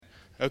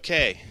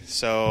Okay,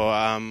 so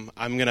I'm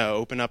going to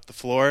open up the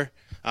floor.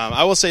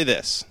 I will say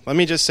this. Let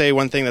me just say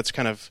one thing that's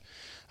kind of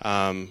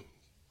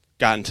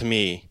gotten to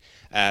me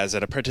as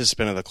a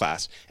participant of the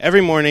class.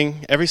 Every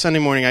Sunday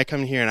morning, I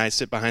come here and I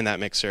sit behind that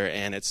mixer,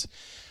 and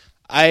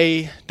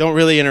I don't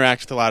really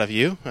interact with a lot of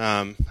you.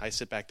 I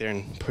sit back there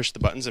and push the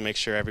buttons and make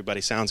sure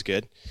everybody sounds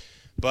good.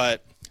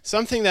 But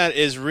something that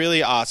is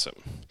really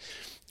awesome,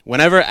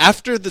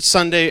 after the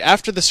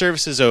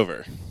service is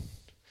over,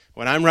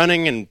 when I'm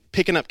running and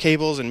picking up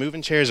cables and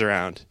moving chairs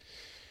around,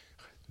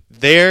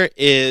 there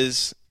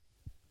is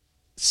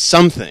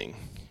something,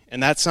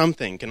 and that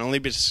something can only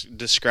be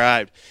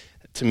described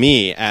to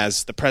me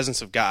as the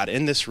presence of God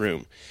in this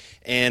room.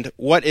 And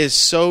what is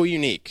so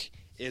unique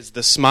is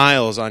the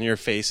smiles on your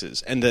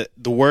faces and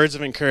the words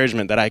of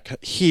encouragement that I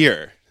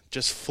hear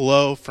just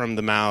flow from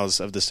the mouths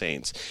of the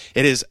saints.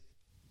 It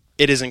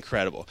is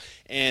incredible.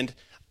 And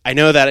I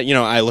know that,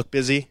 I look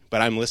busy,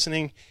 but I'm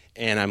listening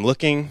and I'm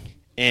looking,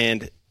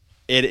 and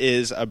it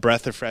is a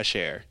breath of fresh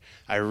air.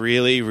 I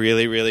really,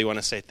 really, really want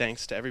to say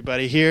thanks to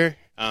everybody here.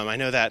 I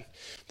know that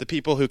the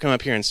people who come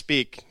up here and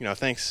speak,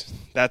 thanks.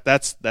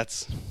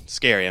 That's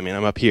scary. I mean,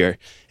 I'm up here.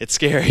 It's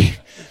scary,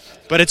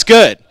 but it's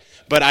good.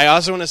 But I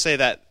also want to say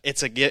that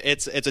it's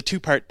a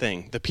two-part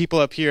thing. The people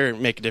up here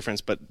make a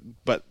difference, but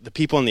the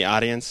people in the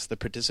audience, the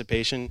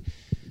participation,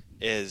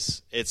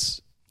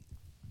 it's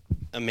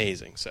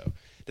amazing. So,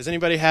 does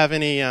anybody have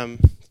any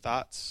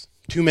thoughts?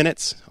 2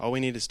 minutes. All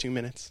we need is 2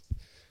 minutes.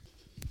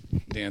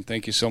 Dan,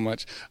 thank you so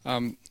much.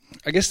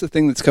 I guess the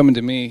thing that's coming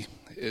to me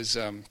is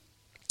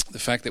the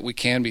fact that we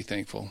can be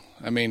thankful.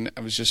 I mean,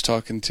 I was just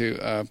talking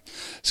to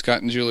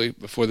Scott and Julie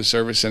before the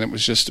service, and it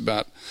was just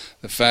about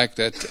the fact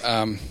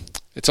that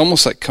it's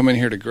almost like coming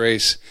here to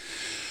Grace.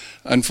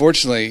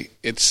 Unfortunately,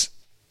 it's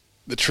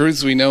the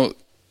truths we know.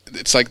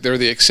 It's like they're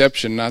the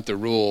exception, not the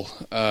rule,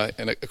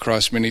 and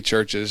across many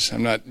churches.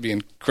 I'm not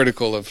being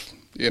critical of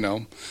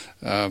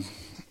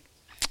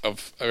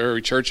of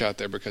every church out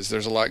there, because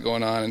there's a lot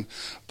going on. And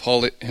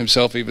Paul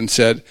himself even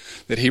said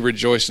that he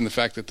rejoiced in the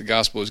fact that the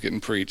gospel was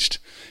getting preached,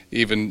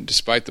 even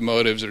despite the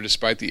motives or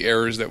despite the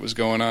errors that was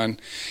going on.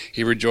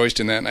 He rejoiced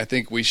in that, and I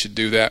think we should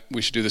do that.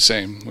 We should do the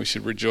same. We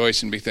should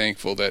rejoice and be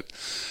thankful that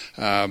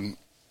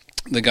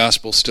the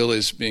gospel still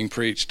is being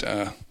preached.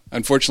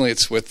 Unfortunately,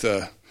 it's with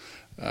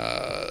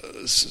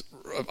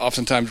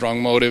oftentimes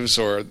wrong motives,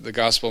 or the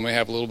gospel may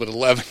have a little bit of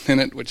leaven in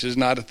it, which is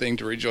not a thing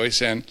to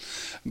rejoice in.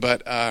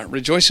 But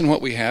rejoice in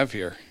what we have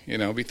here.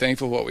 Be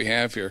thankful for what we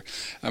have here.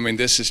 I mean,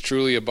 this is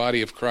truly a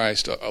body of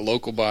Christ, a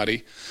local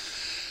body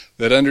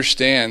that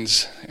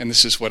understands, and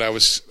this is what I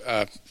was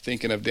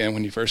thinking of, Dan,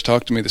 when you first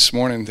talked to me this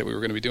morning that we were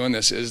going to be doing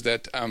this, is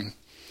that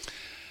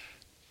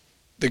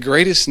the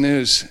greatest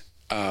news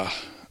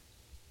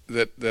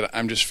that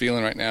I'm just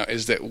feeling right now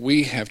is that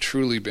we have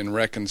truly been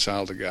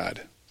reconciled to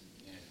God.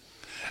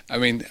 I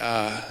mean,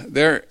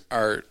 there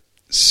are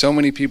so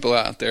many people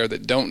out there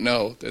that don't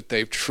know that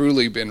they've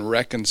truly been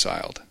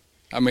reconciled.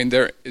 I mean,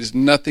 there is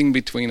nothing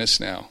between us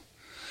now.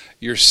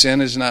 Your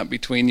sin is not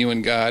between you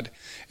and God.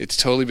 It's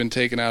totally been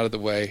taken out of the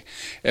way.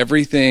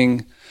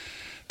 Everything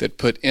that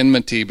put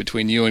enmity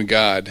between you and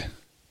God,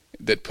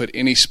 that put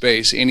any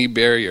space, any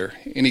barrier,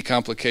 any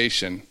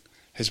complication,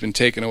 has been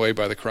taken away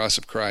by the cross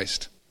of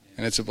Christ.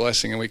 And it's a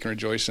blessing, and we can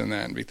rejoice in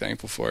that and be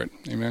thankful for it.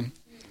 Amen?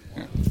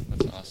 Yeah.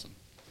 That's awesome.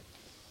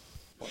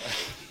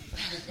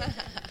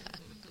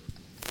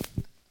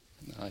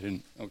 No, I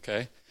didn't.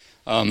 Okay.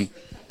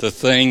 The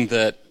thing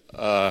that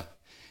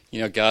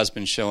God's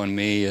been showing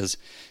me is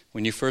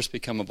when you first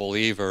become a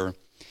believer,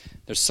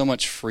 there's so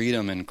much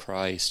freedom in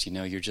Christ.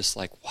 You're just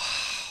like,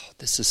 wow,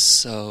 this is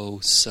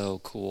so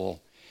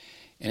cool.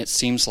 And it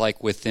seems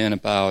like within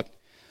about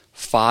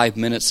 5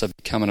 minutes of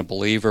becoming a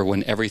believer,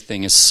 when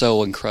everything is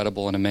so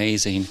incredible and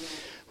amazing,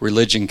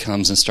 religion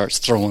comes and starts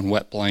throwing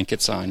wet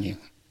blankets on you.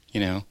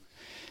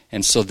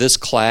 And so this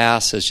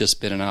class has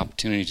just been an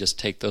opportunity to just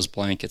take those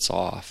blankets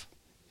off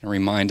and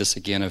remind us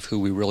again of who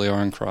we really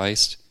are in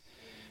Christ.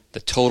 The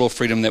total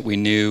freedom that we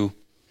knew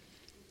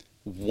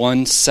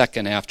 1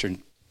 second after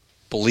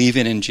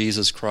believing in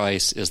Jesus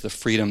Christ is the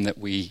freedom that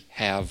we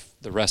have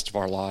the rest of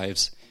our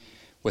lives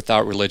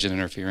without religion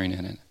interfering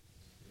in it.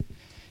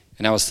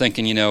 And I was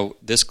thinking,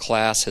 this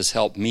class has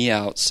helped me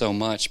out so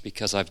much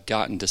because I've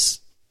gotten to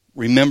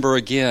remember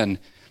again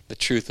the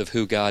truth of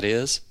who God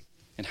is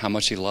and how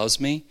much He loves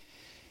me.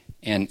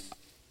 And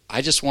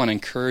I just want to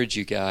encourage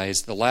you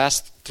guys, the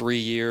last 3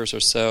 years or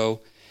so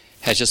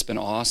has just been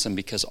awesome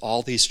because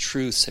all these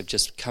truths have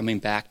just coming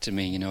back to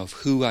me, of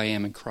who I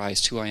am in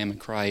Christ, who I am in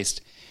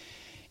Christ.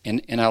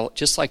 And I'll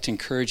just like to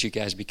encourage you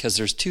guys because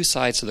there's two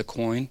sides to the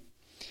coin.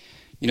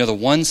 The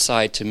one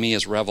side to me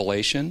is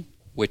revelation,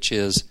 which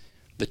is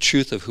the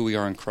truth of who we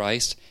are in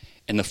Christ.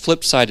 And the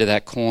flip side of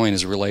that coin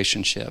is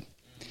relationship.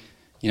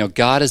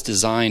 God has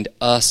designed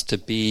us to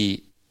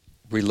be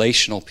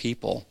relational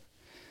people.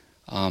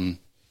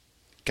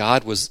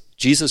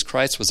 Jesus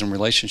Christ was in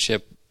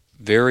relationship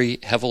very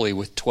heavily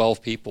with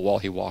 12 people while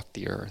He walked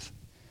the earth.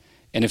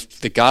 And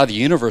if the God of the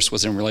universe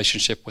was in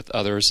relationship with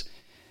others,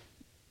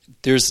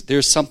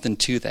 there's something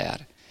to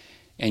that.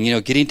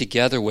 And, getting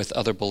together with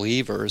other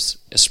believers,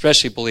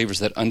 especially believers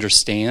that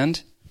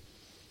understand,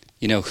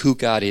 who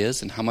God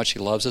is and how much he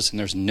loves us and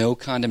there's no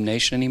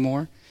condemnation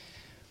anymore,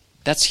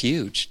 that's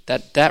huge.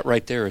 That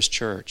right there is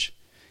church.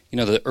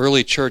 The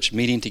early church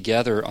meeting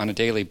together on a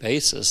daily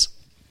basis,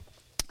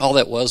 all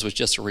that was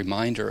just a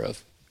reminder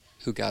of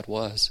who God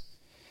was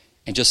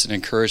and just an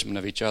encouragement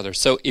of each other.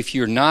 So if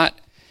you're not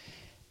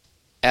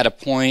at a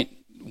point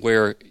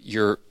where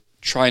you're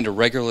trying to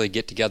regularly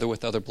get together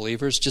with other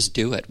believers, just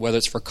do it. Whether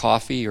it's for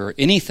coffee or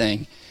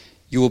anything,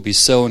 you will be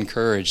so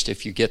encouraged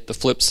if you get the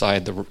flip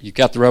side. You've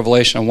got the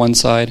revelation on one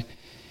side,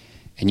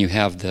 and you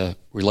have the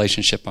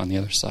relationship on the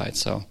other side.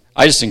 So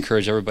I just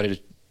encourage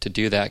everybody to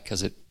do that,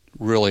 because it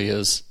really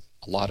is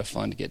a lot of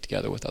fun to get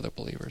together with other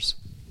believers.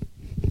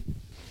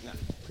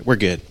 We're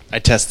good. I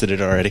tested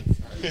it already.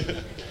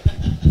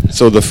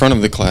 So the front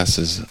of the class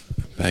is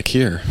back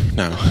here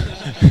now.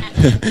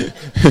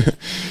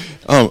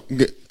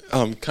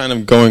 Kind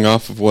of going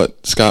off of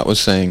what Scott was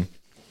saying.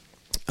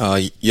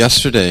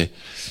 Yesterday,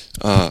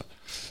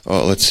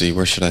 let's see,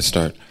 where should I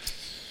start?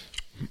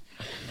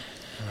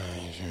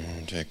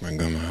 Take my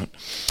gum out.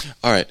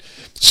 All right.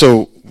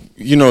 So,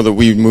 that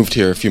we moved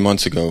here a few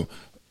months ago.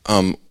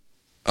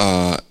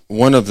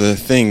 One of the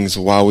things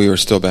while we were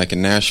still back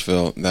in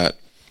Nashville that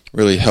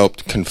really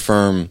helped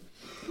confirm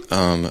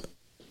to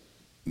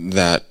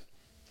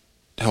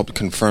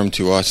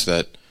us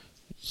that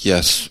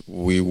yes,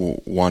 we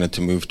wanted to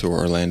move to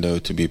Orlando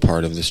to be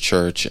part of this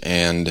church,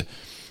 and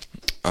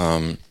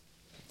one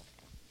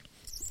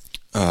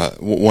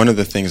of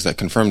the things that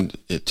confirmed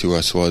it to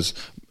us was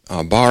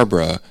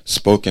Barbara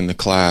spoke in the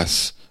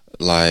class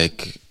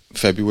like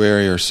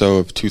February or so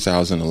of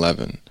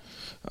 2011,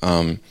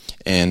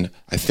 and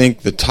I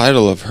think the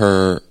title of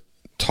her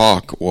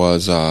talk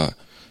was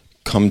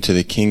 "Come to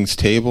the King's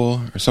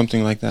Table" or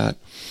something like that.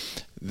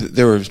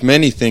 There were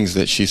many things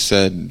that she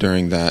said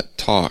during that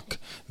talk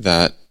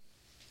that,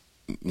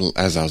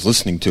 as I was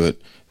listening to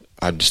it,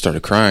 I just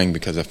started crying,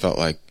 because I felt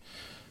like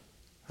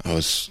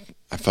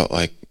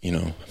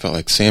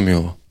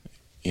Samuel,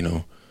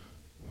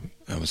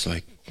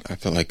 I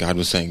felt like God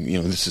was saying, he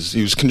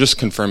was just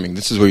confirming,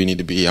 this is where you need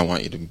to be. I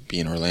want you to be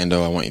in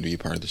Orlando. I want you to be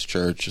part of this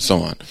church, and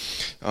so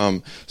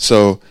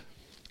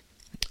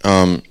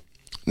on.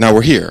 Now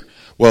we're here.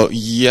 Well,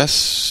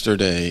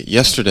 yesterday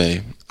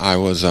I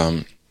was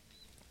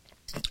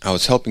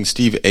helping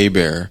Steve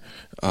Hebert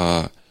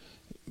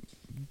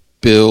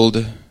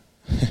build.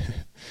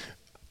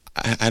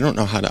 I don't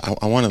know how to.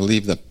 I want to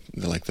leave the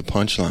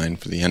punchline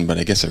for the end, but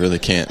I guess I really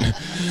can't.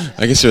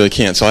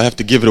 So I have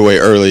to give it away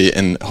early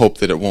and hope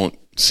that it won't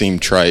seem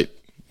trite,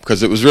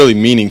 because it was really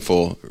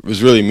meaningful. It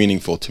was really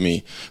meaningful to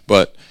me.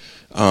 But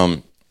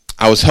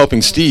I was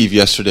helping Steve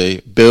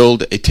yesterday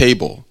build a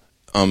table,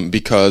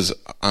 because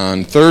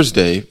on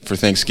Thursday for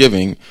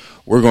Thanksgiving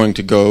we're going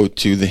to go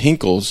to the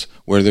Hinkles,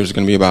 where there's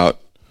going to be about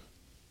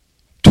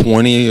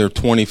 20 or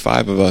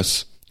 25 of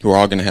us who are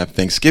all going to have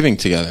Thanksgiving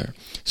together.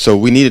 So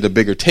we needed a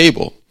bigger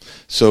table.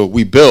 So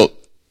we're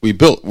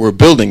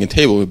building a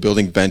table. We're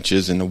building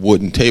benches and a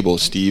wooden table.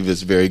 Steve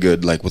is very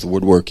good with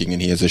woodworking,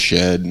 and he has a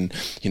shed, and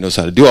he knows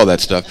how to do all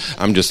that stuff.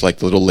 I'm just like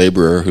the little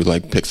laborer who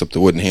picks up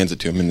the wood and hands it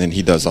to him, and then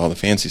he does all the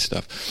fancy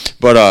stuff.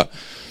 But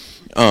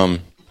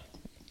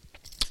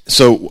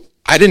so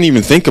I didn't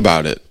even think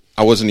about it.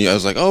 I was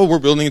like, oh, we're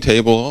building a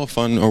table, oh,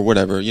 fun, or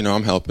whatever,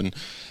 I'm helping.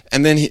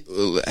 And then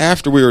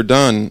after we were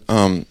done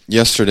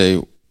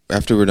yesterday,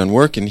 after we were done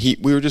working,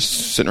 we were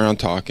just sitting around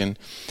talking,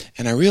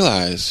 and I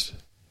realized,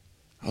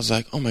 I was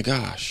like, oh my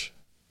gosh,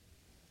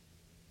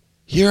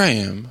 here I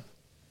am,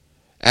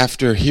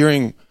 after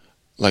hearing,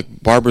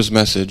 Barbara's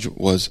message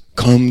was,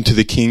 come to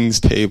the King's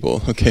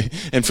table, okay?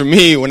 And for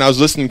me, when I was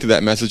listening to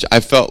that message, I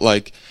felt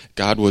like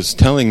God was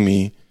telling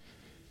me,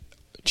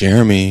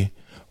 Jeremy,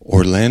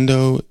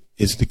 Orlando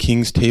is the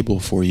King's table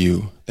for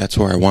you. That's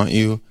where I want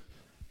you.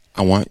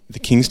 I want the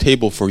King's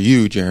table for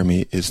you,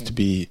 Jeremy, is to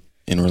be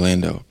in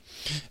Orlando.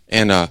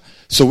 And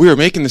so we were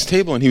making this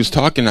table, and he was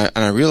talking, and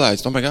I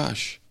realized, oh my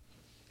gosh,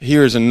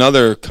 here's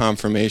another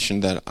confirmation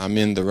that I'm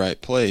in the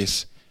right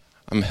place.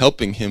 I'm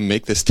helping him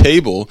make this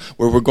table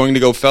where we're going to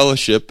go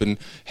fellowship and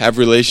have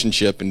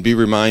relationship and be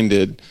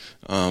reminded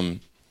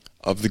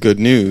of the good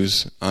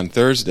news on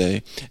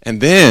Thursday.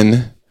 And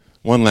then,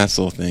 one last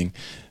little thing,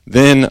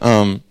 then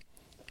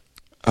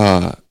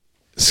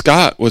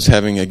Scott was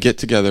having a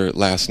get-together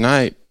last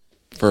night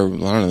for, I don't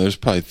know, there's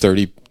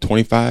probably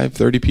 25,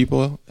 30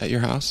 people at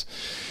your house.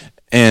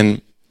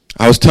 And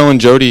I was telling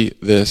Jody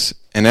this,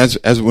 and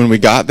as when we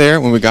got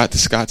to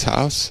Scott's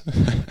house,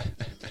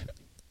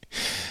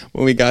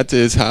 when we got to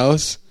his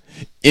house,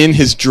 in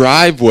his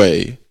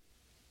driveway,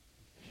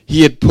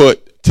 he had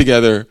put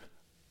together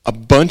a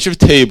bunch of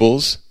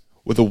tables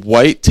with a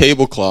white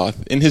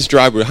tablecloth in his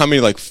driveway. How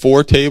many,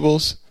 4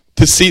 tables?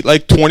 To seat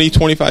 20,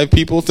 25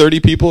 people, 30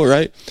 people,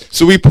 right?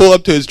 So we pull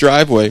up to his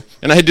driveway,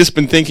 and I had just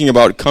been thinking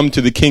about come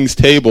to the King's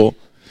table.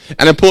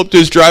 And I pull up to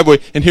his driveway,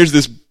 and here's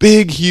this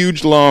big,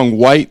 huge, long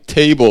white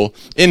table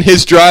in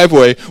his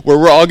driveway where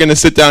we're all going to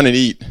sit down and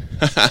eat.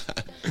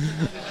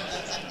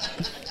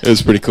 It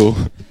was pretty cool.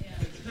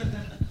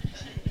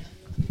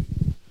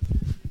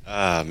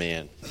 Ah,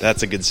 man,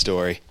 that's a good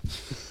story.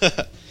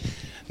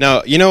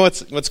 No, you know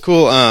what's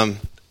cool?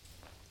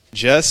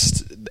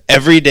 Just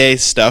everyday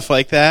stuff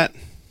like that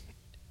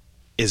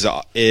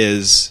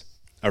is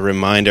a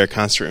reminder, a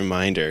constant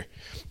reminder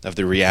of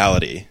the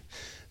reality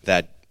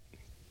that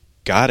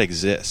God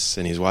exists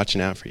and He's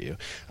watching out for you.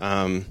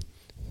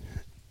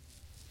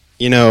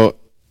 You know,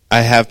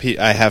 I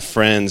have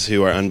friends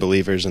who are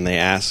unbelievers, and they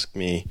ask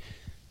me,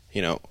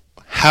 you know,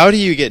 how do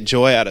you get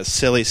joy out of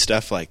silly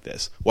stuff like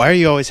this? Why are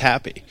you always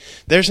happy?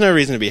 There's no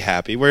reason to be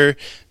happy. We're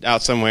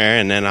out somewhere,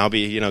 and then I'll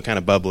be, you know, kind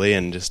of bubbly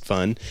and just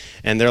fun.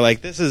 And they're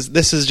like, this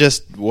is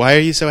just, why are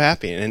you so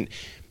happy? And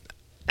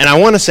I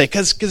want to say,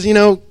 because, you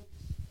know,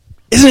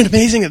 isn't it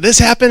amazing that this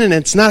happened and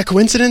it's not a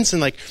coincidence? And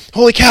like,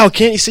 holy cow,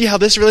 can't you see how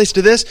this relates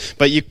to this?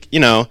 But you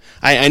know,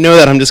 I know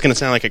that I'm just going to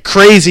sound like a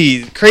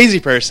crazy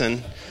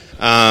person.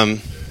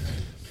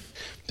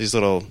 These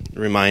little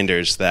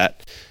reminders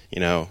that, you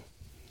know,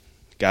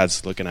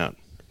 God's looking out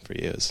for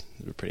you is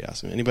pretty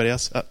awesome. Anybody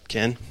else?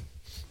 Ken?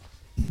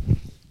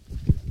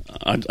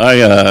 I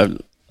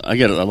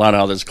get a lot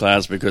out of this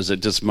class because it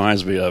just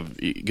reminds me of,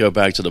 you go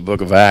back to the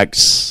book of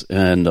Acts,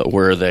 and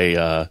where they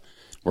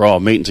were all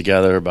meeting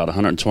together, about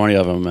 120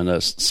 of them, and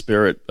the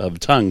spirit of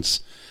tongues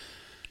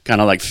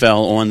kind of like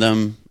fell on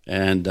them,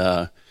 and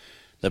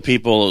the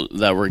people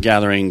that were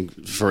gathering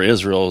for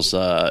Israel's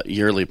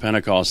yearly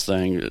Pentecost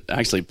thing,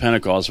 actually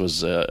Pentecost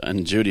was,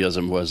 in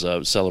Judaism, was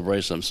a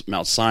celebration of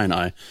Mount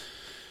Sinai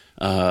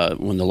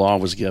when the law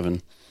was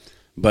given.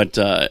 But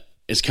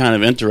it's kind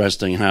of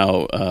interesting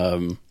how,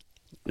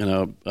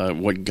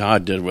 what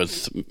God did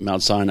with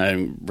Mount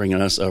Sinai,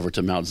 bringing us over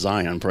to Mount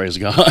Zion, praise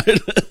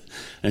God,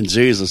 and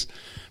Jesus.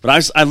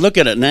 But I look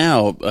at it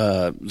now,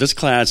 this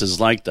class is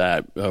like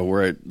that,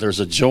 where there's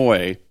a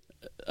joy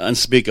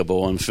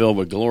unspeakable and filled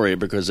with glory,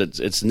 because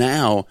it's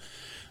now,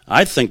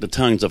 I think the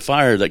tongues of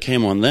fire that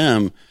came on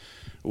them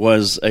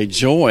was a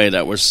joy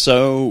that was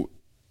so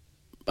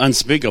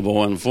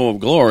unspeakable and full of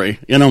glory,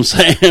 you know what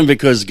I'm saying?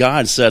 Because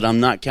God said, I'm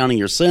not counting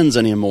your sins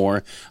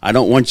anymore. I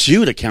don't want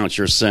you to count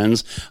your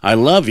sins. I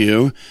love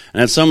you.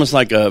 And it's almost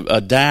like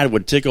a dad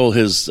would tickle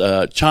his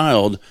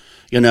child,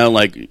 you know,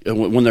 like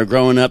when they're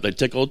growing up, they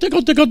tickle,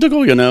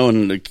 you know,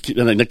 and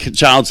the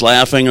child's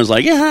laughing. It's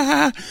like,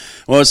 yeah.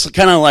 Well, it's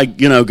kind of like,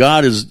 you know,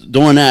 God is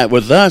doing that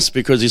with us,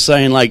 because He's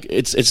saying, like,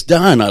 it's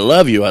done. I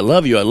love you. I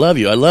love you. I love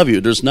you. I love you.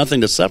 There's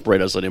nothing to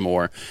separate us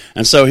anymore.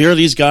 And so here are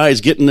these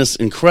guys getting this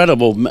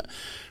incredible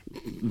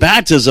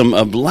baptism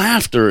of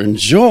laughter and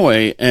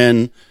joy,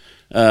 and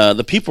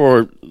the people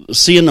are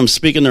seeing them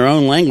speaking their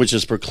own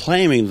languages,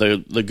 proclaiming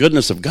the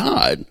goodness of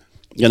God,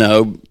 you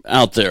know,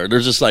 out there.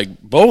 They're just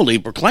like boldly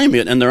proclaiming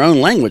it in their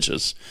own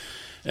languages.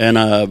 And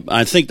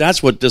I think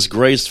that's what this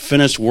Grace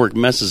Finished Work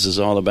message is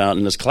all about,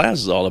 and this class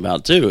is all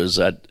about too, is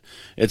that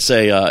it's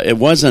it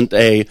wasn't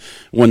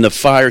when the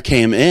fire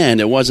came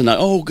in, it wasn't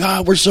oh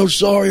God, we're so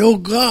sorry, oh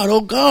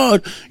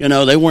God. You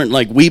know, they weren't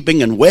like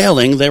weeping and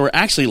wailing. They were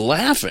actually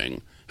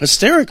laughing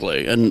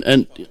hysterically.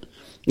 And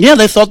yeah,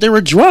 they thought they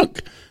were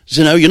drunk.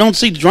 You know, you don't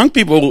see drunk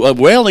people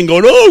wailing,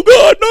 going, "Oh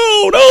God,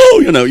 no!"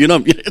 You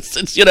know,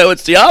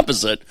 it's the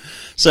opposite.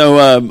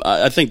 So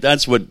I think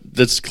that's what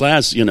this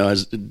class, you know,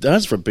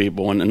 does for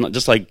people, and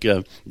just like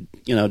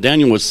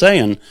Daniel was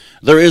saying,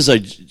 there is a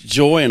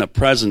joy and a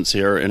presence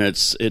here, and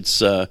it's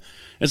a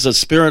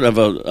spirit of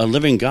a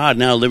living God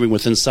now living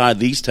within inside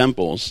these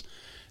temples,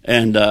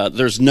 and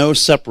there's no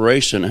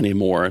separation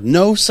anymore.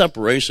 No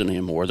separation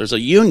anymore. There's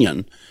a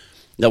union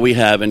that we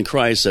have in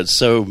Christ that's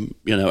so,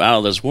 you know, out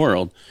of this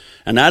world.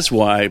 And that's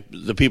why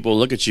the people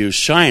look at you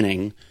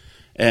shining,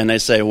 and they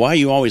say, "Why are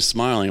you always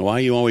smiling? Why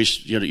are you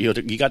always,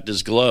 you got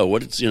this glow?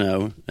 What it's, you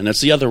know?" And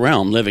it's the other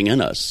realm living in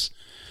us.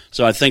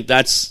 So I think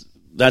that's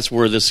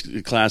where this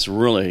class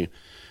really,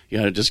 you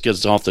know, just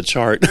gets off the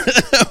chart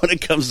when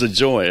it comes to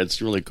joy.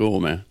 It's really cool,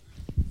 man.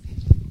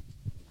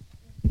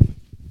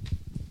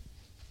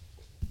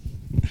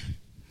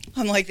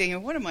 I'm like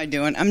thinking, what am I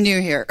doing? I'm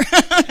new here.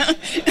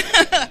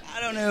 I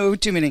don't know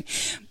too many,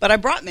 but I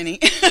brought many.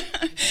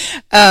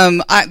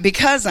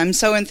 Because I'm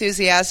so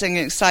enthusiastic and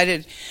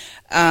excited.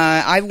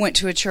 I went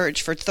to a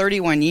church for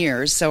 31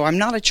 years, so I'm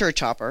not a church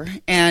hopper,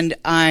 and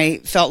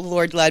I felt the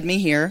Lord led me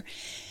here.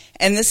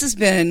 And this has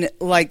been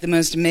like the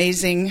most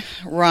amazing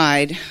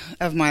ride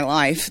of my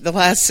life. The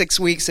last 6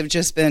 weeks have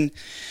just been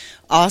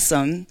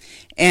awesome.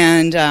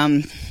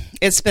 And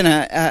it's been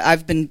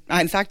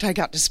in fact, I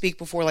got to speak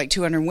before like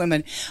 200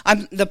 women.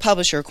 I'm the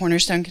publisher of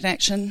Cornerstone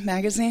Connection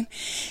magazine.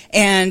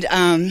 And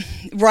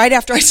right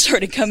after I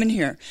started coming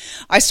here,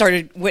 I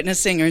started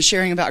witnessing or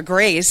sharing about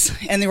grace,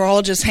 and they were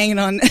all just hanging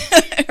on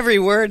every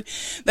word.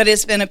 But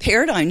it's been a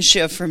paradigm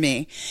shift for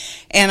me.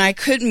 And I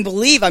couldn't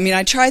believe,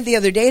 I tried the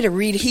other day to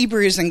read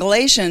Hebrews and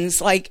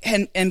Galatians,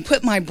 and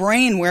put my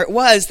brain where it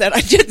was, that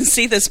I didn't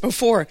see this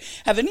before.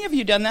 Have any of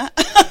you done that?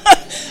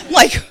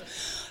 Like,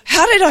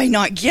 how did I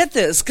not get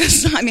this?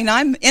 Because,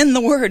 I'm in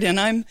the Word, and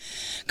I'm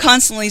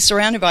constantly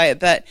surrounded by it.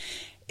 But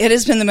It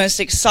has been the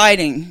most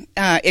exciting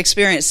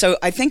experience. So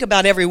I think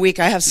about every week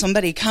I have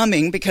somebody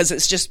coming because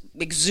it's just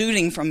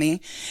exuding from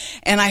me.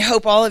 And I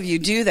hope all of you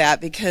do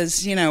that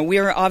because,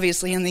 we're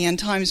obviously in the end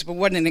times, but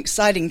what an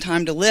exciting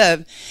time to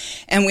live.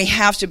 And we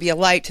have to be a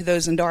light to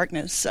those in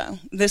darkness. So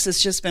this has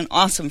just been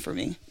awesome for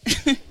me.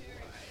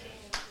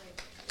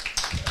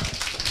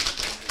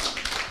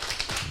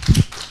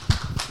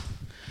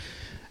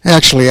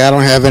 Actually, I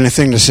don't have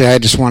anything to say. I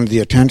just wanted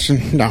the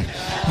attention. No.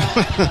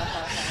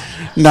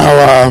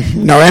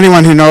 No,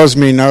 anyone who knows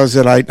me knows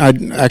that I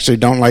actually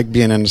don't like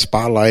being in the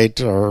spotlight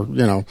or,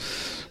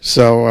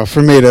 So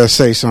for me to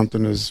say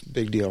something is a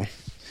big deal.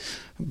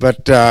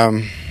 But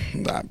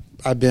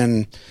I've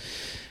been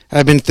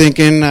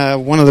thinking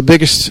one of the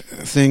biggest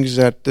things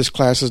that this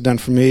class has done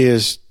for me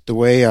is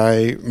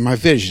my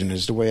vision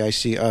is the way I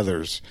see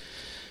others.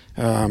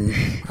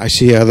 I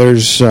see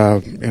others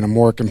in a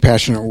more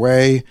compassionate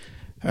way.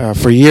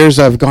 For years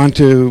I've gone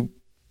to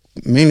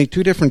mainly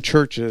 2 different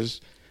churches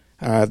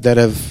that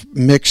have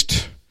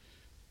mixed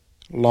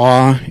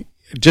law,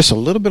 just a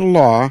little bit of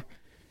law,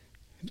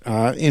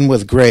 in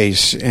with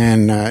grace,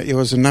 and it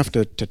was enough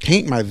to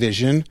taint my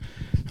vision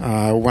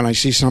when I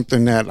see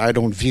something that I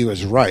don't view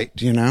as right,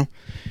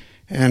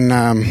 And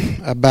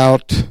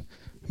about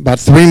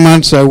 3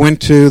 months, I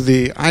went to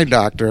the eye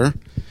doctor,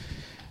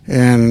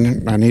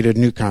 and I needed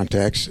new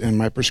contacts, and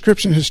my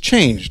prescription has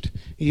changed.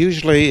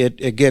 Usually,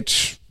 it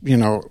gets,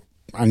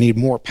 I need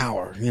more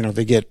power.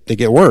 They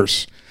get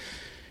worse.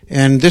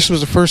 And this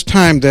was the first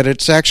time that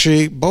it's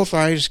actually, both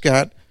eyes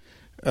got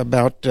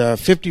about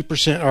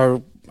 50%,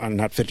 or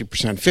not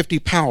 50%, 50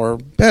 power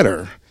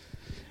better.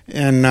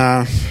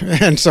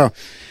 And so,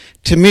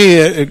 to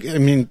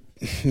me,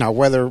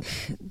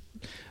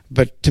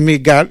 but to me,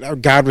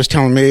 God was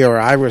telling me, or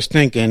I was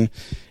thinking,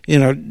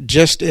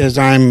 just as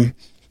I'm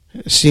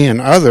seeing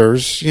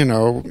others,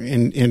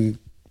 in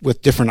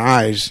with different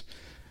eyes,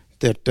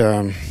 that,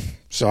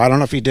 so I don't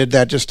know if he did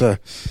that just to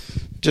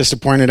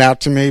point it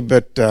out to me,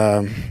 but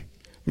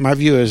my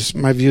view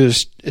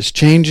is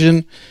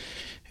changing,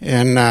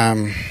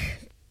 and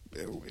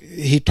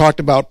he talked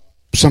about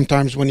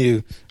sometimes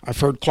I've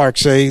heard Clark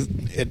say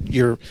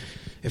it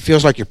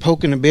feels like you're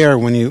poking a bear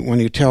when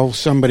you tell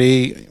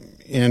somebody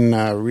in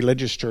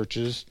religious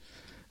churches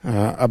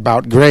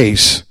about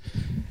grace,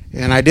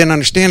 and I didn't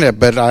understand it,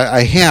 but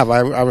I have.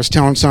 I was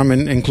telling some,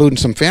 including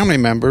some family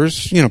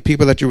members,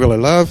 people that you really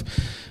love,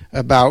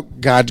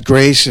 about God's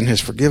grace and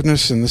His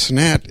forgiveness and this and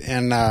that,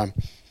 and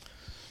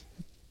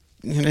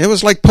it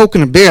was like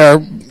poking a bear.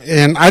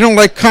 And I don't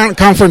like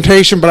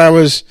confrontation,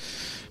 but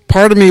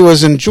part of me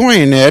was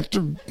enjoying it,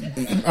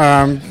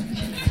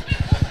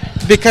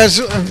 because,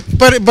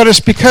 but it's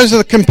because of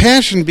the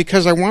compassion,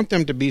 because I want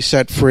them to be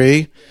set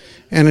free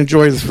and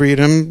enjoy the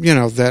freedom,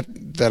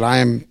 that I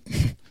am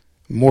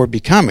more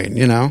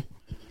becoming,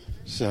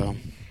 So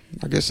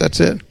I guess that's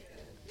it.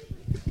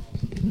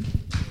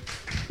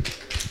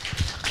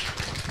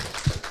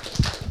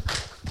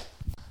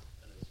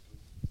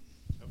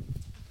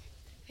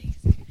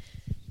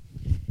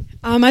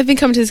 I've been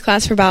coming to this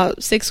class for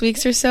about 6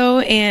 weeks or so,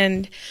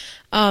 and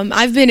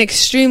I've been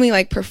extremely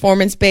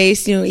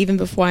performance-based, even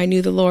before I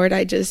knew the Lord.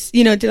 I just,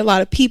 did a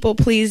lot of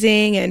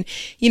people-pleasing, and,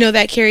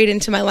 that carried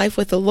into my life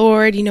with the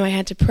Lord. I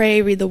had to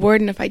pray, read the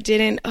Word, and if I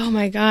didn't, oh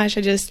my gosh,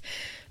 I just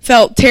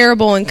felt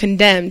terrible and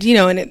condemned,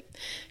 and it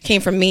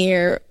came from me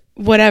or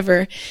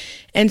whatever.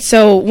 And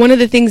so one of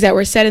the things that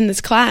were said in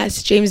this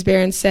class, James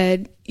Barron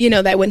said,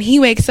 that when he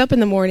wakes up in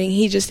the morning,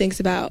 he just thinks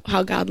about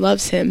how God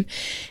loves him.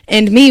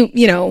 And me,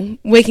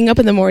 waking up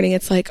in the morning,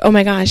 it's like, oh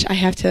my gosh, I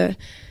have to,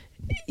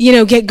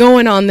 get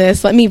going on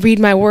this. Let me read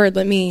my word.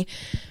 Let me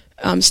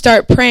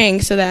start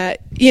praying so that,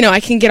 I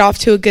can get off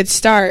to a good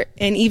start.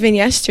 And even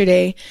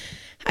yesterday,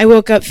 I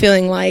woke up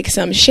feeling like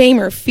some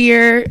shame or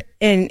fear,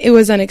 and it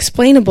was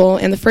unexplainable.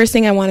 And the first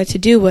thing I wanted to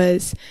do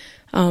was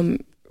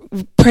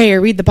pray or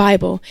read the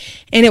Bible.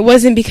 And it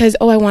wasn't because,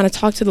 I want to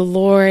talk to the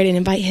Lord and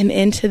invite Him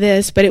into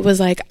this, but it was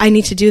like, I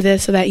need to do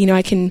this so that,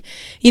 I can,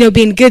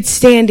 be in good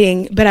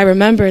standing. But I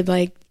remembered,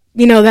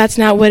 that's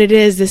not what it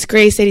is. This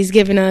grace that He's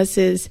given us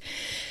is,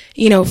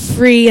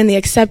 free, and the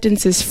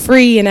acceptance is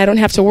free, and I don't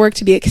have to work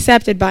to be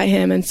accepted by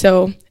Him. And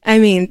so,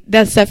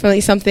 that's definitely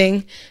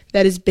something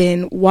that has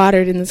been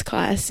watered in this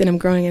class, and I'm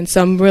growing in.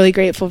 So I'm really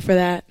grateful for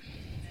that.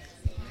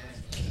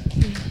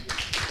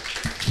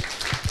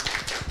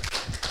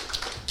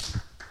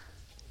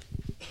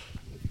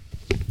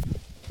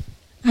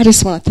 I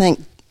just want to thank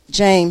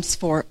James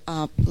for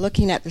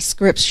looking at the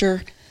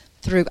Scripture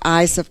through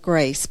eyes of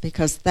grace,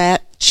 because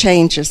that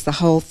changes the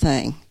whole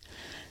thing.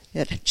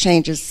 It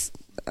changes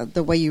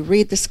the way you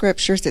read the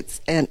Scriptures,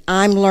 and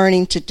I'm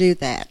learning to do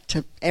that.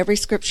 To every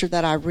Scripture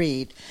that I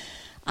read,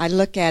 I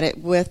look at it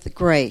with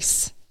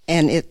grace,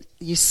 and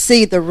you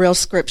see the real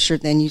Scripture,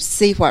 then you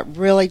see what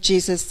really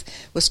Jesus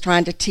was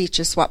trying to teach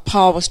us, what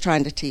Paul was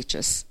trying to teach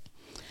us.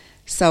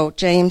 So,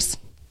 James,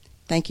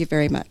 thank you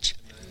very much.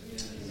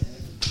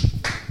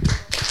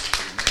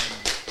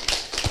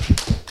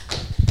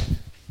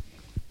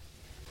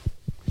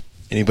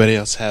 Anybody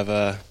else have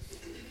a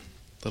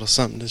little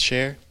something to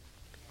share?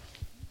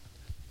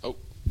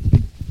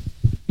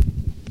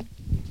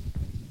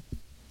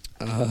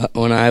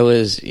 When I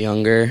was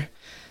younger,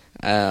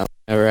 whenever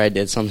I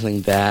did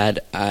something bad,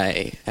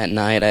 at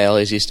night I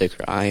always used to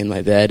cry in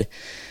my bed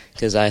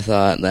because I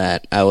thought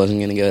that I wasn't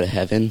going to go to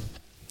heaven.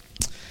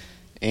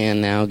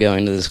 And now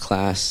going to this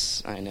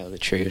class, I know the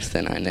truth,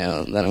 and I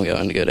know that I'm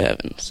going to go to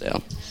heaven.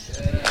 So.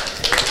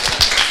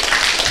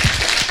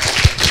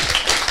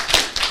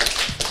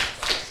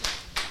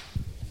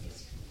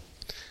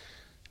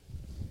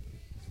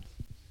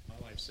 My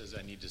wife says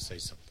I need to say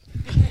something.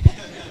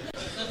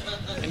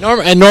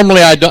 And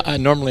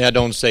normally I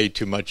don't say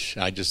too much.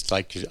 I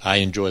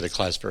enjoy the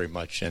class very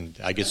much, and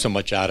I get so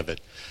much out of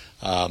it.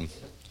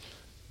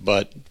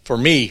 But for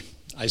me,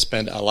 I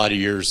spent a lot of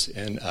years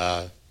in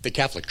the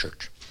Catholic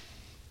Church.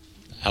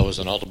 I was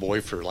an altar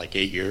boy for like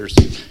 8 years.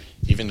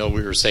 Even though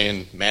we were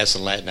saying Mass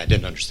in Latin, I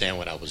didn't understand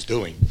what I was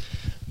doing.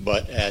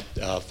 But at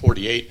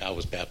 48, I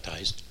was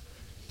baptized.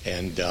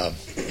 And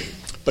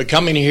but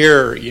coming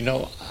here,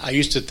 I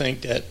used to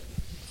think that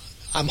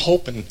I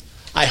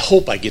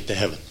hope I get to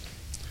heaven.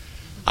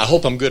 I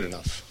hope I'm good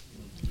enough.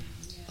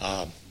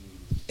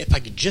 If I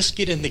could just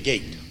get in the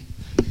gate,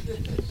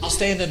 I'll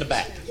stand in the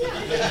back.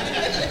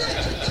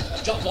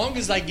 As long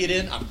as I get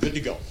in, I'm good to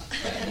go.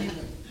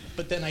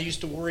 But then I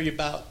used to worry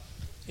about,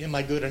 am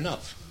I good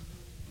enough?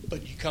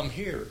 But you come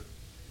here,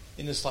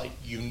 and it's like,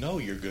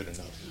 you're good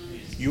enough.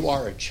 You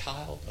are a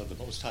child of the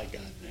Most High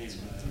God.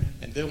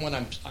 And then when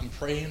I'm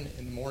praying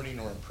in the morning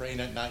or I'm praying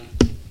at night,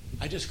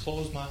 I just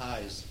close my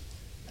eyes,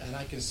 and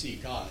I can see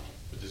God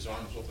with his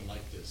arms open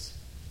like this,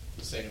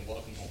 saying,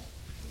 welcome home.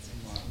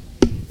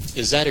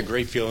 Is that a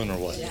great feeling or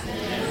what?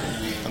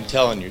 I'm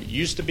telling you, it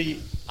used to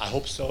be, I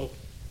hope so,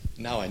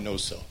 now I know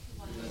so.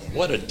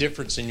 What a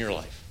difference in your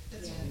life.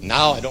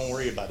 Now I don't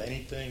worry about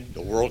anything.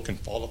 The world can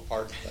fall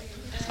apart. But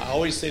I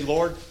always say,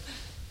 Lord,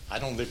 I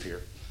don't live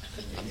here.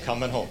 I'm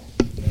coming home.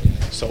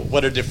 So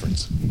what a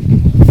difference.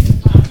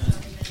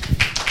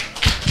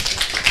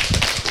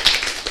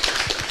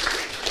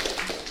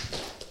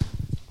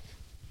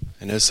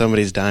 I know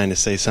somebody's dying to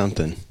say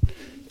something.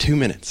 2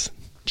 minutes.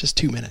 Just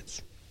 2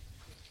 minutes.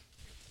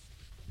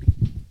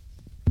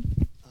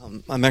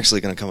 I'm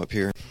actually going to come up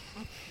here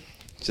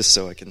just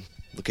so I can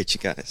look at you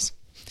guys.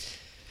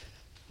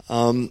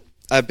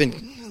 I've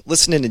been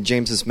listening to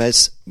James's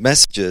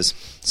messages.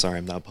 Sorry,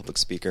 I'm not a public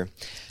speaker.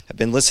 I've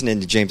been listening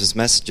to James's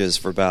messages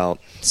for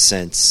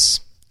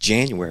since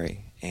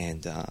January,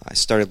 and I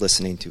started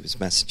listening to his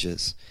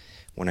messages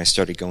when I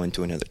started going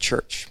to another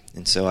church.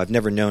 And so I've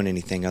never known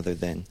anything other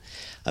than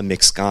a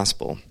mixed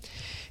gospel.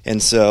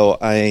 And so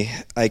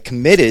I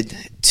committed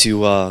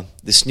to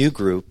this new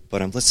group,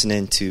 but I'm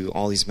listening to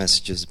all these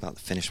messages about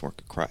the finished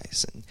work of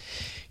Christ. And,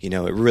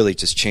 it really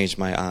just changed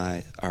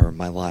my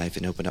life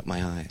and opened up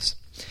my eyes.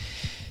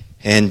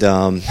 And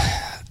the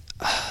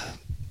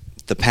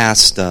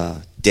past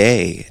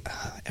day,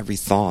 every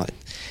thought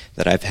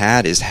that I've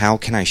had is, how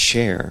can I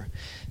share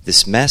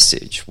this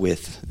message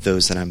with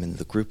those that I'm in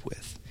the group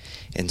with?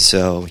 And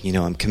so,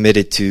 I'm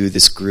committed to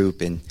this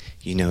group, and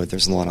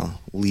there's a lot of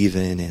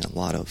leaven and a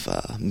lot of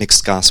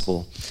mixed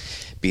gospel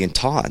being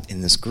taught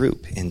in this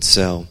group. And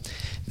so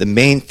the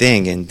main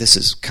thing, and this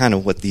is kind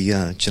of what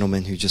the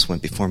gentleman who just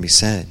went before me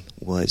said,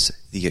 was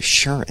the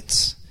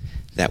assurance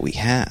that we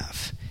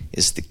have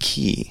is the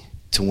key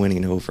to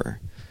winning over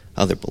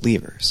other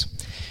believers.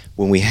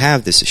 When we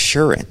have this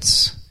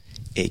assurance,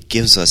 it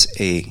gives us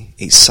a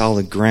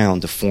solid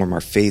ground to form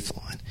our faith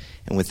on.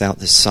 And without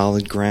this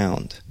solid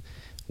ground,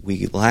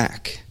 we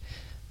lack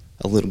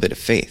a little bit of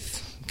faith,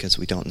 because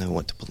we don't know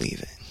what to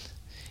believe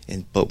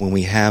in. But when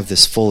we have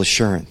this full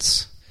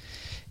assurance,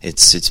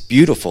 it's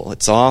beautiful,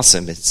 it's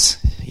awesome, it's,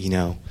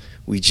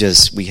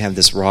 we have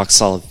this rock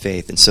solid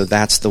faith. And so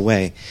that's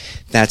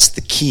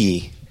the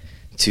key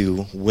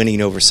to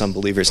winning over some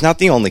believers. Not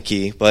the only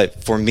key,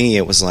 but for me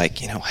it was like,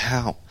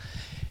 how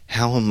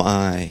am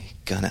I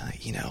gonna,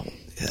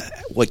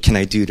 what can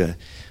I do to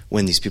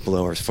win these people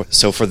over?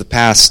 So for the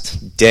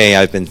past day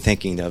I've been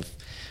thinking of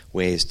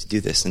ways to do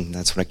this, and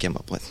that's what I came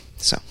up with.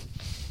 So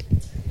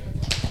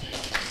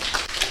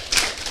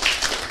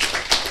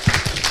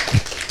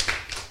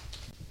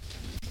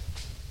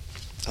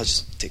I'll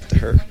just take the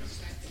hurt.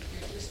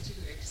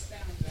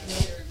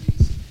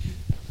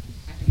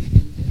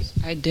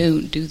 I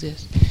don't do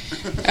this.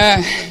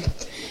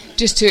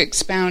 Just to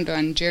expound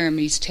on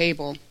Jeremy's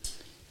table.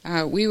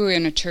 We were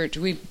in a church.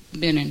 We've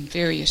been in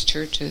various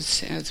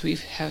churches as we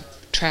have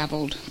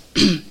traveled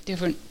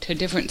to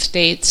different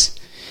states.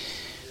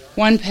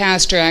 One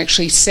pastor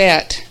actually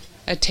set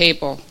a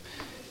table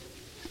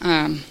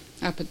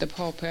up at the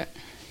pulpit.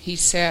 He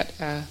set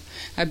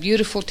a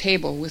beautiful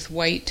table with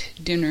white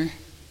dinner.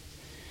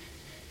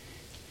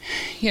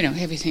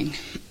 Everything.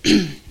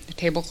 The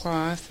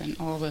tablecloth and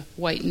all the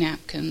white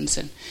napkins,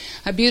 and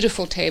a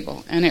beautiful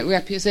table. And it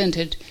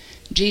represented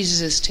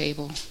Jesus'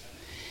 table.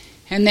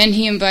 And then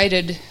he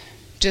invited,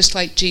 just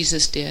like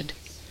Jesus did,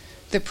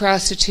 the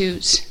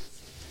prostitutes,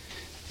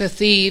 the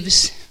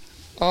thieves,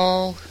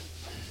 all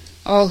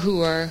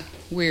who are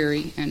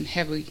weary and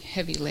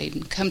heavy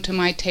laden. Come to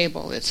my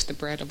table, it's the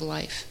bread of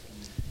life.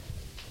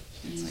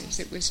 Anyways,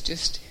 it was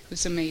just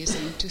was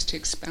amazing, just to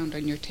expound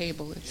on your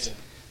table. It's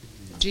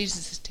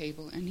Jesus'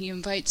 table, and he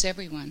invites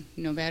everyone,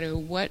 no matter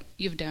what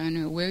you've done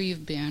or where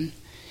you've been.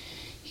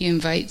 He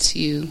invites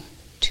you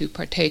to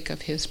partake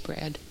of his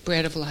bread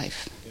of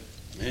life.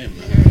 Amen.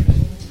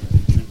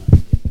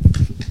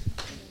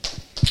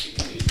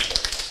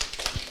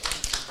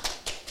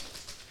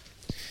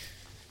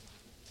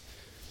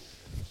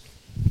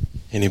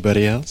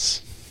 Anybody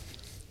else?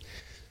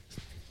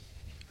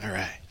 All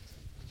right.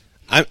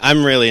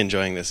 I'm really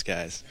enjoying this,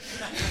 guys.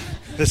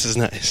 This is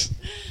nice.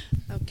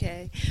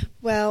 Okay.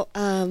 Well,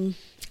 I'm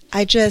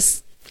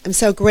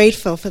so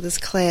grateful for this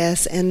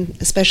class, and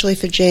especially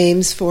for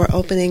James for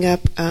opening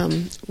up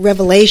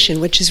Revelation,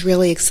 which is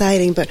really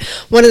exciting. But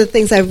one of the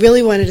things I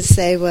really wanted to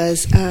say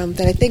was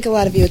that I think a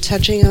lot of you are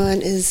touching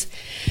on is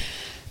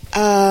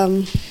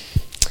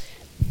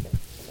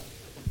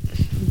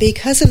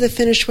because of the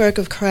finished work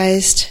of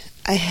Christ,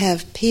 I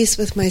have peace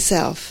with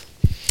myself.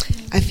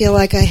 I feel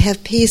like I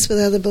have peace with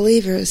other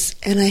believers,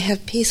 and I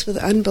have peace with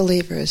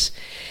unbelievers.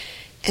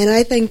 And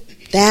I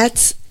think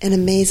that's an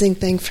amazing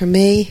thing for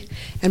me,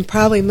 and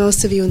probably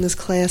most of you in this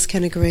class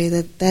can agree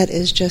that that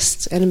is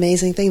just an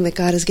amazing thing that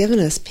God has given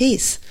us,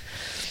 peace.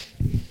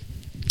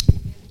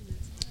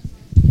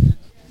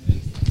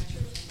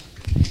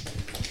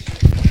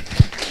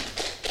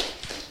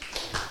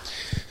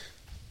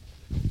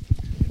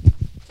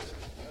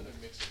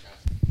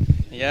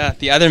 Yeah,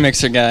 the other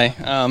mixer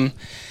guy.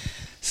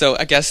 So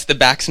I guess the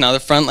back's now the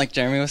front, like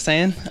Jeremy was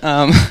saying.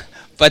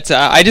 But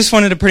I just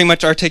wanted to pretty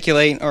much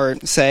articulate or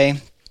say,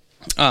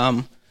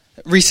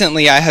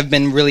 recently I have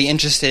been really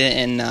interested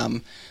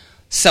in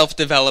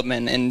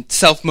self-development and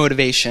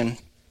self-motivation,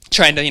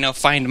 trying to,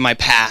 find my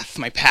path,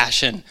 my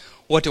passion.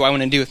 What do I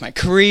want to do with my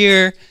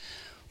career?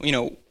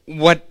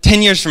 What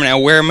 10 years from now,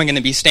 where am I going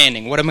to be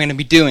standing? What am I going to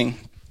be doing?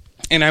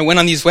 And I went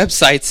on these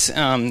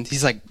websites,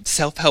 these like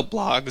self-help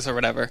blogs or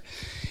whatever.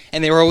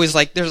 And they were always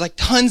like, there's like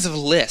tons of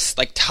lists,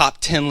 like top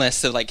 10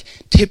 lists of like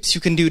tips you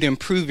can do to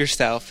improve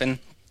yourself and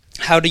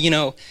how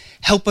to,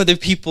 help other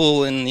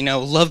people and,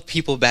 love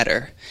people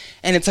better.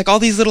 And it's like all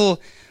these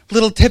little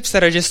tips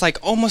that are just like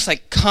almost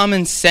like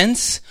common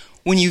sense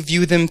when you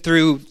view them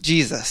through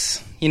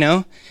Jesus,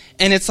 And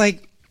it's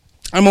like,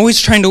 I'm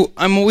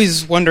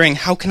always wondering,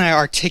 how can I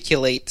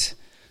articulate,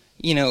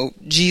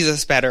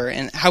 Jesus better,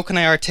 and how can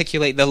I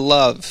articulate the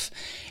love?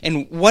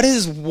 And what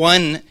is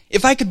one,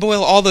 if I could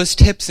boil all those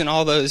tips and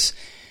all the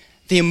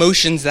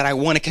emotions that I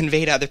want to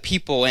convey to other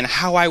people and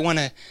how I want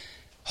to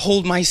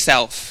hold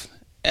myself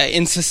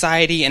in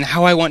society and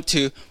how I want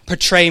to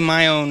portray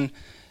my own,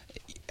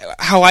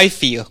 how I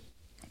feel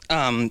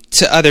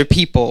to other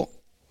people,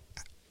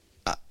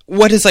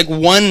 what is like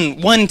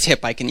one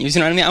tip I can use?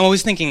 You know what I mean? I'm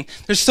always thinking,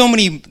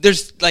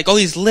 there's like all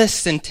these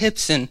lists and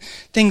tips and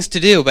things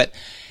to do, but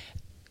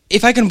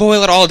if I can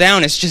boil it all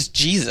down, it's just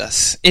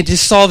Jesus. It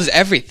just solves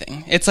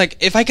everything. It's like,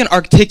 if I can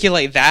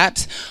articulate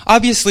that,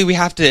 obviously we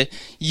have to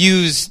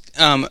use,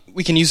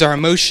 we can use our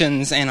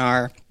emotions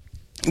and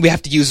we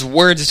have to use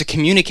words to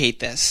communicate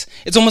this.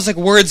 It's almost like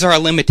words are a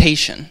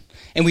limitation,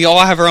 and we all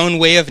have our own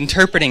way of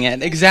interpreting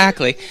it.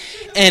 Exactly.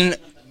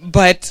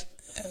 But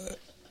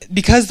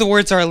because the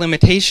words are a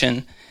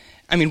limitation,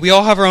 we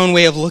all have our own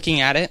way of looking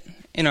at it,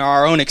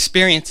 our own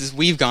experiences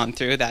we've gone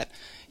through that,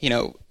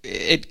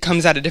 it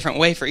comes out a different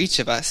way for each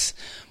of us.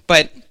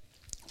 But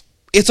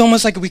it's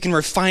almost like we can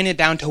refine it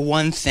down to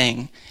one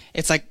thing.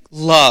 It's like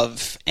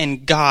love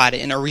and God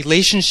and a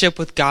relationship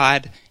with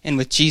God and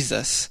with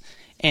Jesus.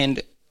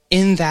 And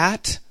in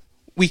that,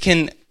 we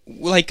can,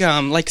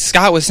 like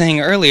Scott was saying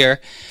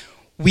earlier,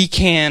 we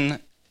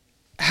can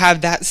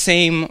have that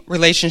same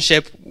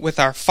relationship with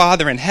our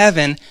Father in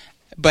heaven,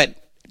 but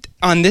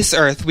on this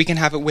earth, we can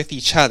have it with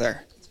each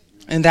other.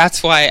 And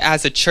that's why,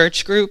 as a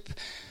church group,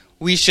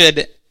 we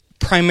should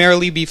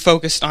primarily be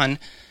focused on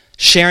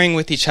sharing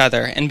with each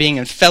other and being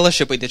in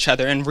fellowship with each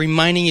other and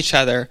reminding each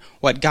other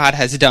what God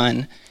has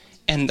done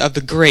and of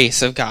the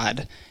grace of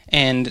God.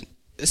 And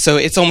so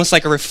it's almost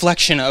like a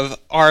reflection of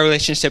our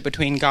relationship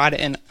between God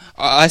and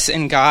us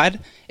and God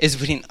is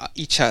between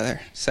each other.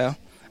 So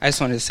I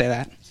just wanted to say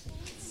that.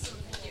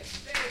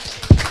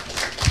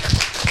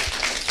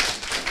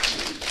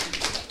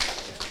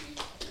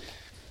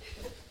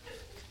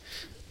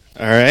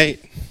 All right.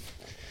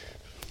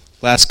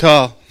 Last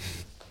call.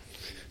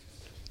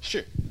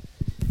 Sure.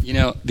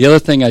 The other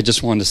thing I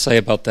just wanted to say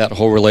about that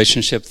whole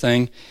relationship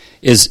thing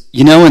is,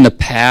 in the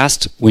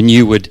past, when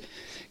you would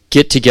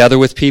get together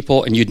with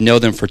people and you'd know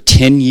them for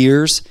 10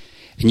 years,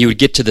 and you would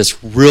get to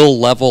this real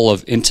level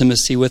of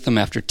intimacy with them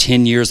after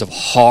 10 years of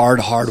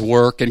hard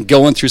work and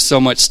going through so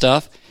much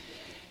stuff,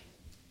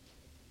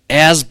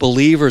 as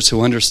believers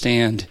who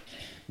understand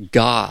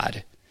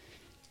God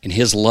and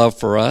His love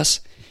for us,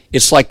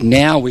 it's like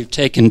now we've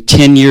taken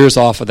 10 years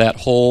off of that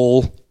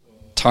whole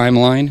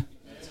timeline,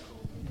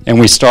 and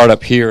we start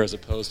up here as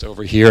opposed to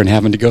over here and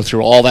having to go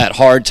through all that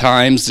hard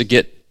times to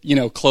get,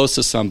 close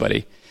to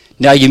somebody.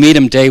 Now you meet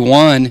them day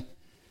one,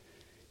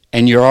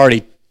 and you're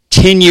already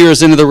 10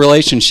 years into the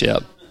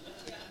relationship.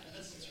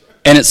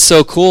 And it's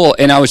so cool.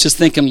 And I was just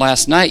thinking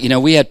last night,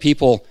 we had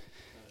people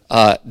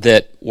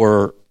that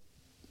were,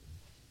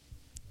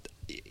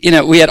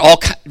 we had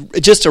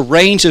just a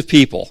range of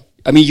people.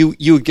 I mean,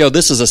 you would go,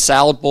 this is a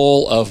salad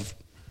bowl of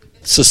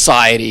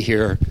society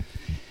here.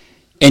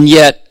 And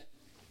yet,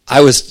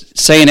 I was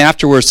saying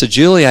afterwards to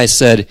Julie, I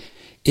said,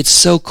 it's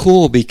so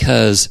cool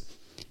because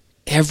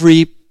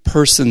every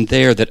person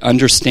there that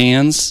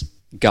understands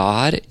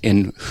God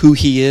and who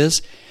He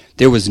is,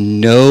 there was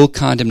no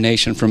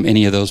condemnation from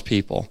any of those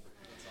people.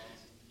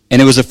 And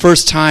it was the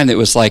first time that it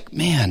was like,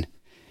 man,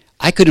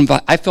 I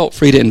felt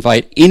free to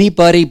invite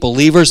anybody,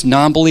 believers,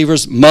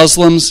 non-believers,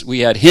 Muslims. We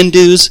had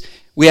Hindus.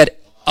 We had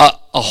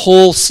a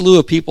whole slew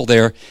of people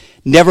there.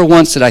 Never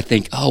once did I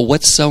think, oh,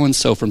 what's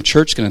so-and-so from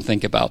church going to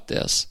think about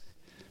this,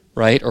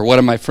 right? Or what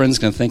are my friends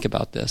going to think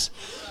about this?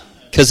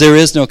 Because there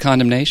is no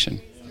condemnation.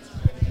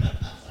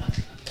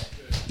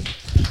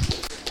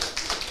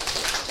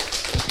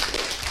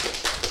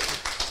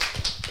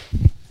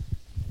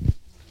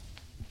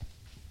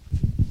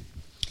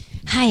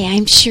 Hi,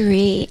 I'm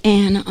Cherie,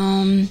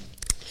 and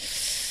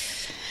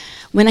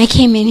when I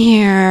came in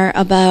here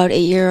about a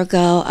year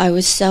ago, I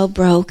was so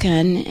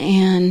broken,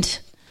 and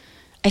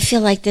I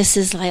feel like this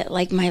is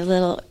like my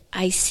little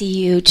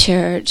ICU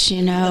church,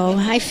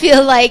 I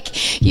feel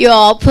like you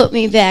all put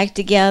me back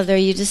together.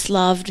 You just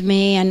loved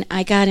me, and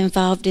I got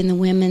involved in the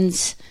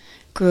women's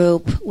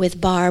group with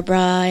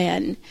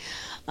Barbara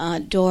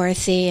and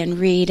Dorothy and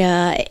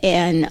Rita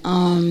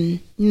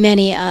and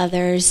many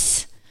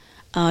others.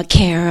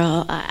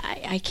 Carol,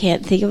 I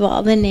can't think of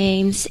all the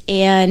names,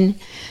 and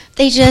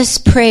they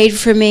just prayed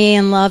for me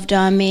and loved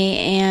on me,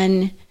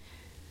 and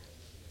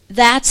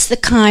that's the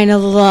kind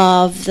of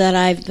love that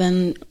I've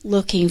been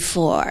looking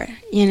for.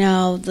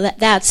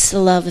 That's the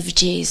love of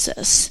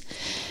Jesus.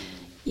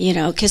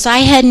 Because I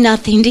had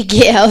nothing to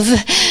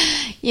give,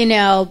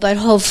 but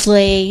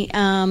hopefully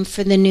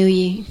for the new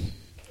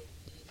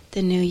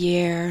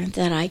year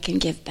that I can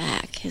give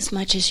back as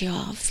much as you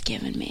all have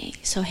given me.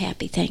 So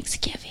happy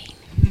Thanksgiving.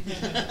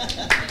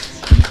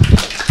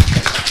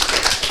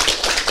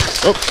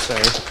 Oh,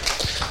 sorry.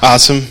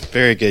 Awesome.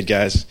 Very good,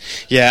 guys.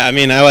 Yeah, I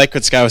mean, I like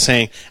what Scott was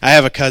saying. I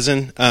have a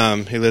cousin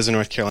who lives in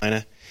North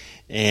Carolina,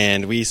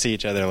 and we see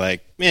each other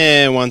like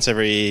once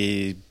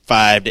every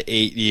 5 to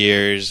 8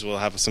 years. We'll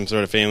have some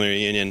sort of family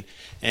reunion,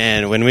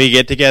 and when we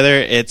get together,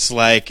 it's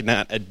like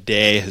not a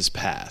day has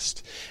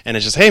passed. And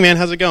it's just, hey, man,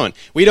 how's it going?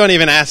 We don't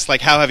even ask,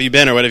 like, how have you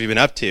been or what have you been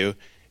up to?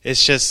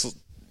 It's just,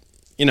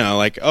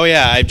 like, oh,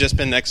 yeah, I've just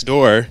been next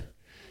door,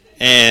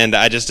 and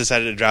I just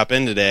decided to drop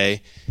in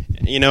today.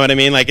 You know what I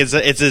mean? Like, it's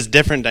this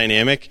different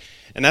dynamic,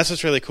 and that's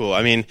what's really cool.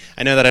 I mean,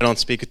 I know that I don't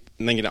speak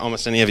with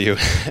almost any of you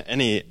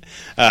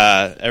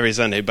every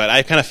Sunday, but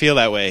I kind of feel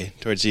that way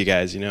towards you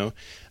guys,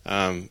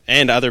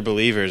 and other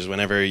believers.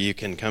 Whenever you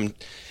can come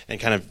and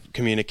kind of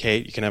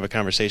communicate, you can have a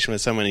conversation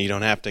with someone, and you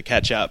don't have to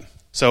catch up.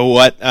 So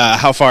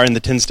how far in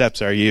the 10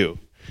 steps are you?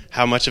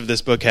 How much of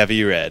this book have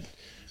you read?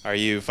 Are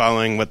you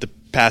following what the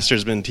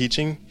pastor's been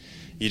teaching?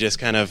 You just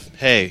kind of,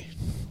 hey,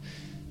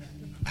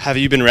 have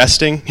you been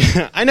resting?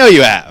 I know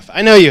you have.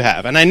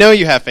 And I know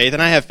you have faith,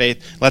 and I have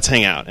faith. Let's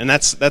hang out. And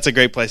that's a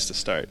great place to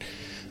start.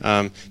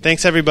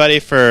 Thanks, everybody,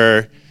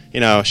 for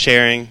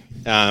sharing.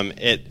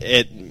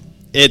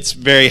 It's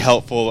very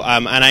helpful.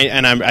 And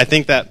I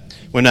think that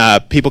when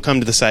people come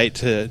to the site,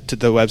 to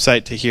the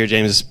website, to hear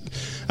James'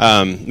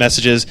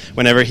 messages,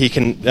 whenever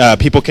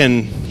people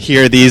can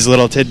hear these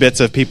little tidbits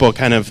of people,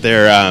 kind of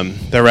their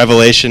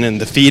revelation, and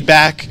the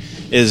feedback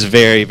is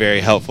very, very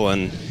helpful.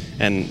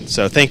 And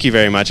so thank you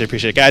very much. I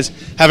appreciate it. Guys,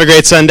 have a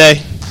great Sunday.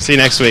 See you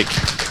next week.